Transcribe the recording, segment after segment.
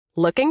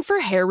Looking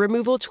for hair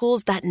removal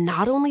tools that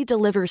not only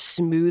deliver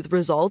smooth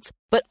results,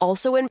 but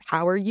also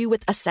empower you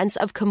with a sense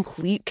of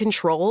complete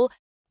control?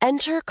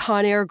 Enter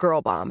Conair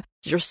Girl Bomb,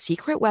 your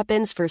secret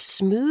weapons for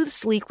smooth,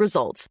 sleek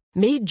results,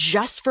 made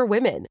just for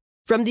women.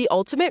 From the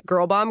ultimate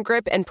Girl Bomb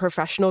grip and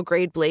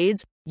professional-grade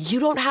blades, you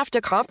don't have to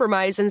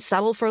compromise and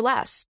settle for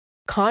less.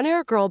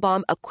 Conair Girl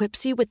Bomb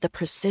equips you with the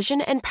precision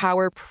and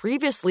power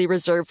previously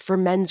reserved for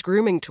men's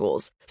grooming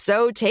tools.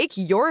 So take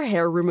your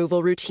hair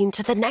removal routine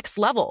to the next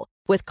level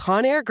with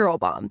Conair Girl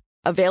Bomb.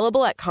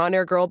 Available at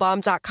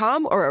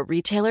ConairGirlBomb.com or a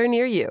retailer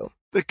near you.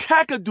 The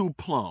Kakadu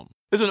plum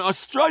is an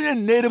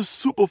Australian native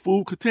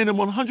superfood containing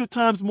 100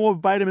 times more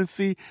vitamin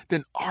C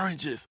than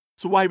oranges.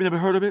 So why have you never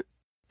heard of it?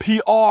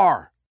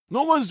 PR.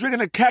 No one's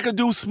drinking a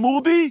Kakadu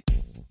smoothie?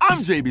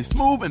 I'm JB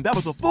Smoove, and that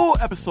was a full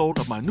episode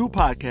of my new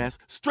podcast,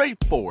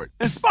 Straightforward,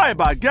 inspired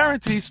by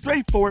guaranteed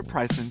straightforward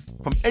pricing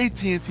from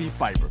AT&T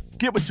Fiber.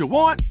 Get what you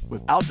want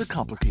without the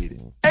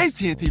complicated.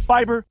 AT&T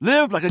Fiber,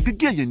 live like a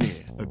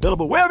gigillionaire.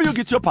 Available wherever you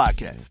get your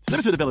podcasts.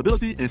 Limited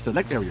availability in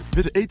select areas.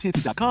 Visit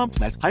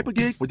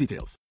AT&T.com/hypergig for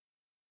details.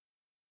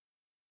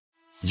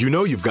 You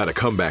know you've got a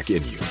comeback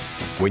in you.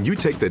 When you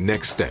take the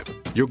next step,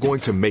 you're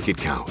going to make it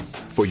count.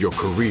 For your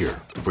career,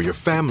 for your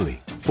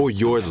family, for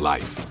your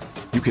life.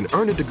 You can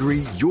earn a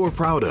degree you're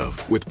proud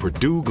of with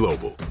Purdue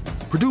Global.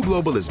 Purdue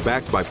Global is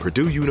backed by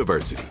Purdue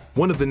University,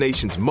 one of the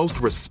nation's most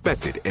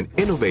respected and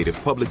innovative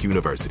public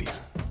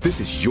universities.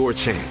 This is your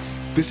chance.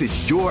 This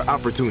is your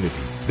opportunity.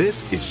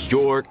 This is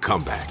your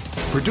comeback.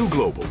 Purdue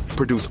Global,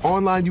 Purdue's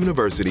online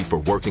university for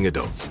working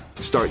adults.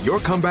 Start your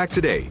comeback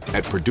today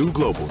at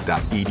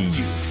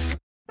purdueglobal.edu.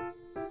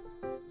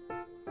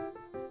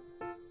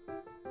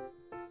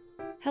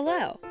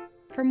 Hello.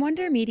 From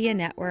Wonder Media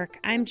Network,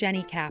 I'm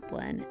Jenny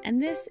Kaplan,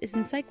 and this is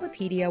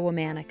Encyclopedia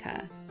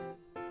Womanica.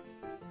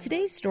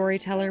 Today's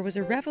storyteller was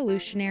a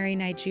revolutionary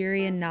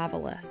Nigerian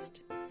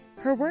novelist.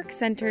 Her work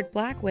centered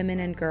Black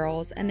women and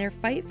girls and their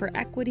fight for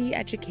equity,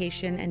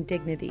 education, and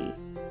dignity.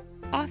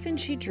 Often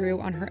she drew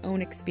on her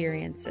own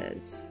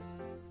experiences.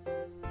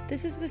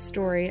 This is the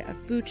story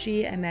of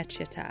Buchi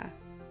Emecheta.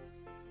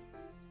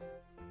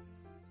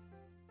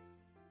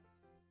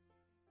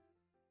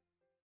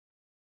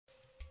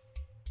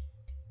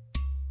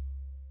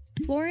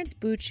 Florence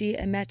Buchi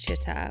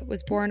Emecheta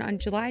was born on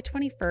July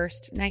 21,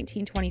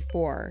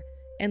 1924,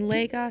 in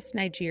Lagos,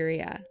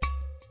 Nigeria.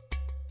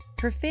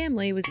 Her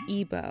family was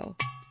Igbo,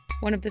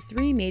 one of the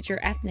three major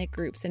ethnic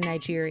groups in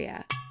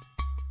Nigeria.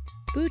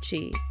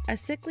 Buchi, a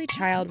sickly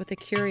child with a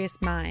curious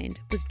mind,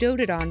 was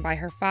doted on by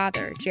her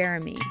father,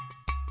 Jeremy.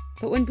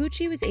 But when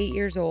Buchi was 8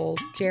 years old,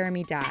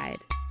 Jeremy died.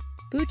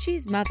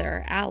 Buchi's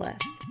mother,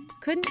 Alice,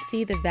 couldn't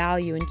see the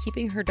value in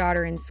keeping her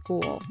daughter in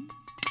school.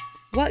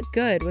 What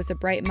good was a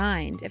bright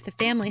mind if the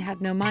family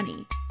had no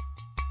money?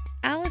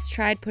 Alice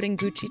tried putting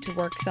Buchi to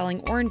work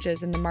selling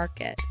oranges in the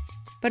market,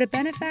 but a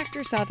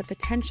benefactor saw the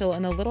potential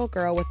in the little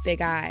girl with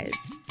big eyes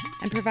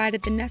and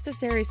provided the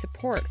necessary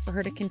support for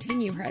her to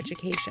continue her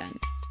education.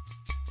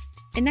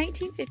 In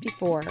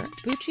 1954,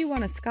 Buchi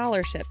won a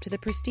scholarship to the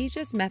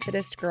prestigious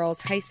Methodist Girls'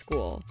 High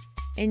School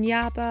in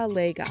Yaba,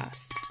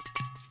 Lagos.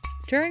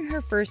 During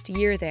her first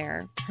year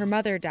there, her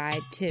mother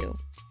died too.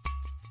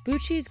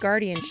 Buchi's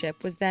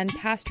guardianship was then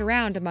passed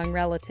around among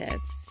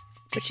relatives,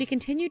 but she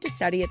continued to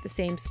study at the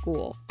same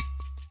school.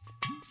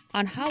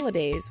 On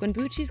holidays, when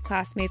Buchi's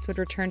classmates would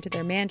return to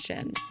their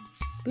mansions,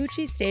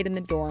 Buchi stayed in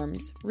the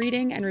dorms,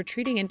 reading and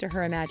retreating into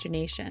her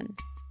imagination.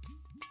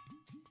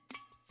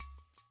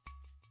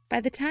 By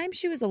the time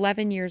she was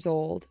 11 years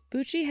old,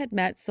 Buchi had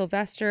met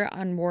Sylvester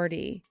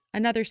Onworthy,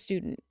 another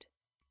student.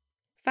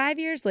 5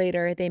 years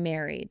later, they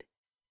married.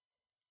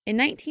 In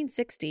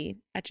 1960,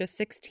 at just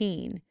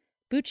 16,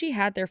 Buchi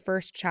had their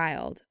first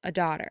child, a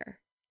daughter.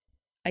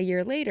 A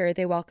year later,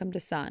 they welcomed a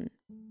son.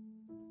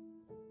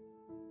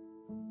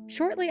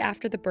 Shortly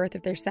after the birth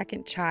of their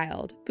second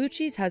child,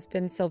 Buchi's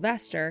husband,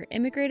 Sylvester,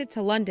 immigrated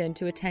to London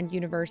to attend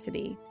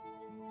university.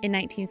 In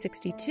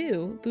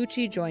 1962,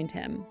 Buchi joined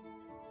him.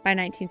 By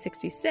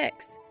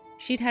 1966,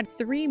 she'd had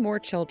 3 more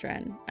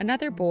children,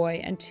 another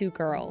boy and 2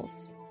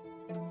 girls.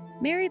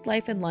 Married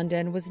life in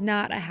London was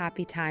not a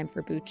happy time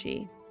for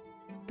Buchi.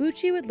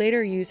 Buchi would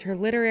later use her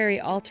literary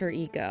alter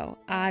ego,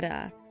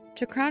 Ada,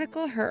 to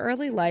chronicle her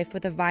early life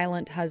with a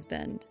violent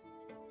husband.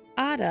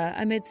 Ada,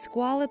 amid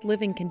squalid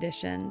living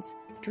conditions,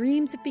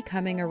 dreams of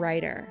becoming a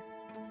writer.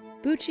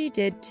 Buchi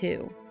did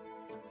too.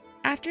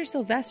 After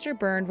Sylvester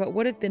burned what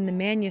would have been the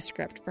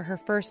manuscript for her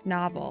first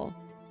novel,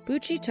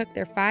 Buchi took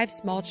their 5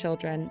 small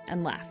children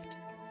and left.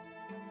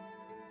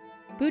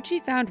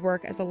 Buchi found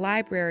work as a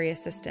library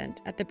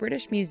assistant at the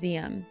British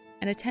Museum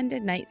and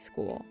attended night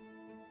school.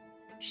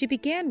 She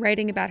began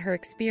writing about her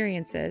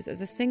experiences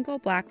as a single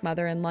Black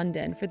mother in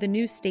London for The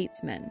New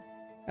Statesman,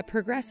 a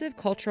progressive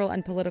cultural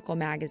and political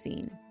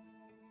magazine.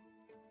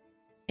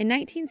 In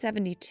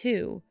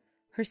 1972,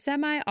 her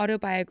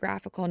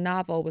semi-autobiographical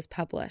novel was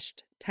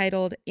published,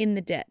 titled In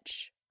the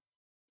Ditch.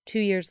 2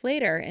 years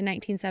later, in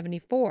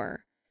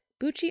 1974,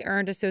 Buchi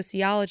earned a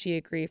sociology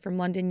degree from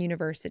London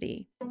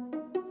University.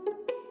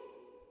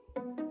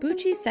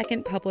 Bucci's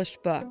second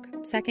published book,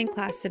 Second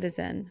Class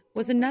Citizen,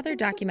 was another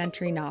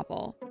documentary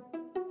novel.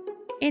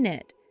 In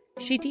it,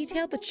 she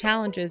detailed the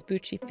challenges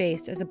Bucci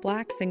faced as a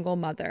Black single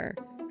mother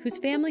whose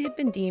family had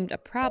been deemed a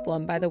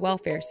problem by the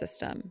welfare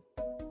system.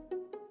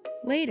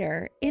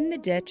 Later, In the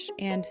Ditch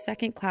and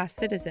Second Class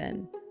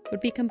Citizen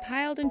would be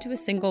compiled into a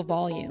single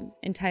volume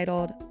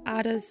entitled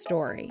Ada's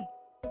Story.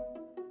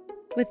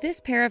 With this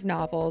pair of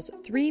novels,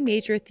 three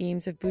major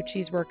themes of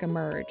Bucci's work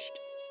emerged: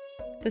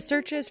 the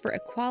searches for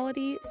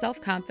equality,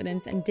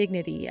 self-confidence, and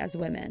dignity as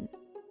women.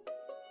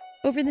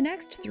 Over the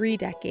next 3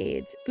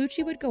 decades,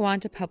 Bucci would go on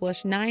to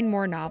publish 9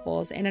 more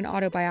novels and an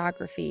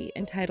autobiography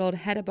entitled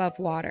Head Above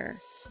Water.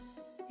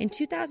 In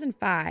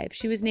 2005,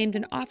 she was named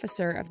an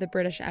officer of the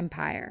British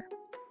Empire.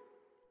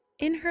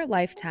 In her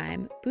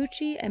lifetime,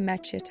 Bucci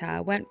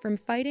Emecheta went from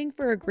fighting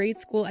for a grade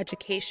school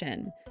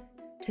education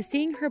to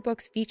seeing her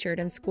books featured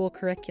in school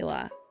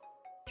curricula.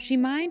 She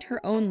mined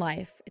her own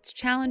life, its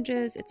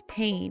challenges, its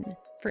pain,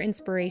 for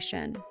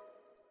inspiration.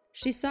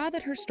 She saw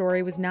that her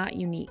story was not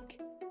unique,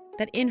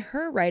 that in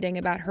her writing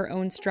about her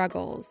own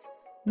struggles,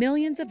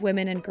 millions of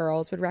women and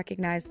girls would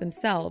recognize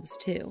themselves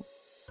too.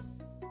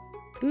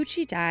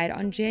 Bucci died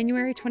on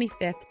January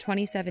 25,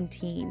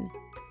 2017,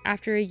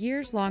 after a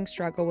years-long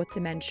struggle with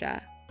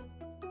dementia.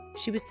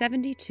 She was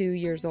 72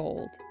 years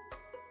old.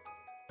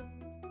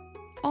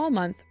 All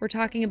month, we're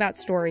talking about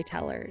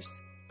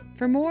storytellers.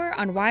 For more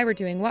on why we're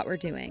doing what we're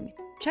doing,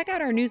 check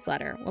out our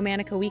newsletter,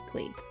 Womanica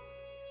Weekly.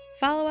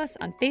 Follow us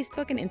on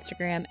Facebook and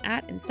Instagram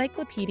at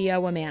Encyclopedia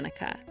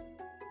Womanica.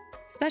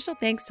 Special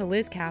thanks to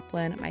Liz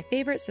Kaplan, my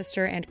favorite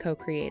sister and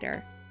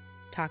co-creator.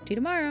 Talk to you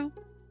tomorrow.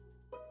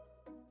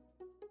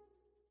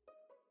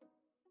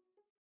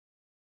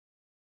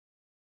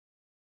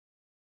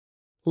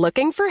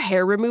 Looking for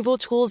hair removal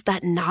tools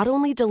that not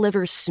only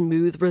deliver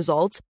smooth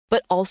results,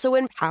 but also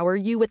empower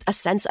you with a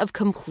sense of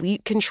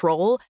complete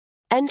control?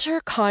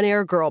 Enter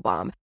Conair Girl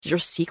Bomb, your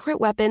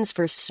secret weapons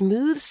for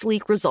smooth,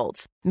 sleek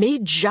results,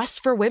 made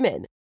just for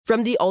women.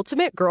 From the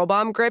ultimate Girl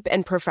Bomb grip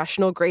and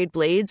professional-grade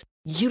blades,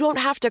 you don't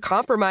have to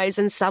compromise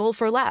and settle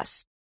for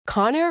less.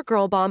 Conair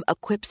Girl Bomb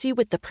equips you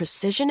with the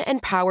precision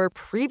and power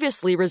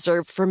previously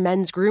reserved for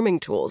men's grooming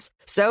tools.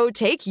 So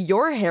take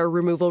your hair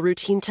removal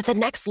routine to the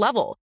next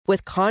level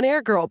with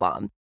Conair Girl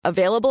Bomb.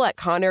 Available at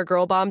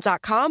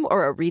ConairGirlBomb.com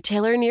or a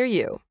retailer near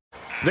you.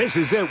 This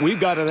is it. We've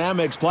got an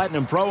Amex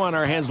Platinum Pro on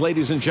our hands,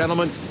 ladies and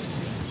gentlemen.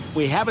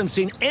 We haven't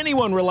seen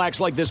anyone relax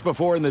like this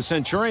before in the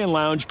Centurion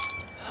Lounge.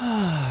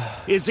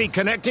 Is he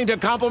connecting to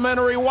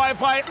complimentary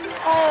Wi-Fi?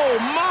 Oh,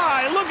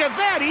 my! Look at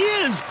that! He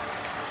is!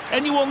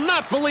 And you will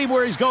not believe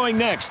where he's going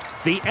next.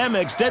 The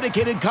Amex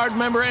dedicated card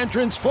member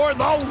entrance for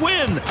the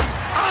win!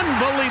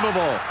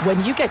 Unbelievable!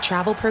 When you get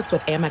travel perks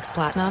with Amex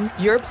Platinum,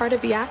 you're part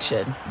of the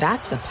action.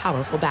 That's the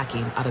powerful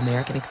backing of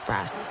American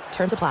Express.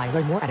 Terms apply.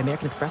 Learn more at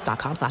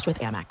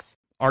americanexpress.com/withAmex.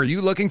 Are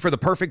you looking for the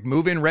perfect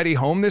move-in ready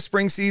home this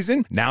spring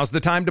season? Now's the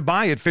time to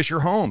buy at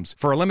Fisher Homes.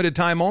 For a limited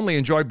time only,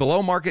 enjoy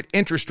below-market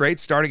interest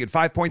rates starting at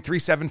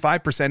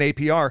 5.375%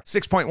 APR,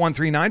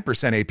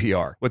 6.139%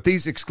 APR. With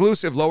these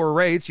exclusive lower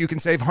rates, you can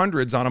save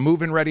hundreds on a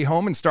move-in ready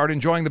home and start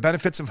enjoying the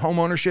benefits of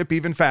homeownership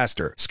even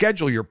faster.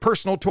 Schedule your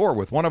personal tour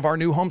with one of our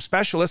new home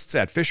specialists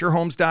at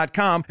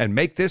FisherHomes.com and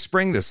make this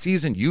spring the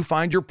season you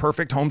find your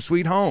perfect home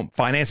sweet home.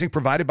 Financing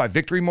provided by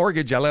Victory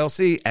Mortgage,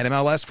 LLC,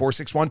 NMLS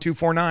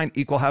 461249,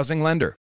 Equal Housing Lender.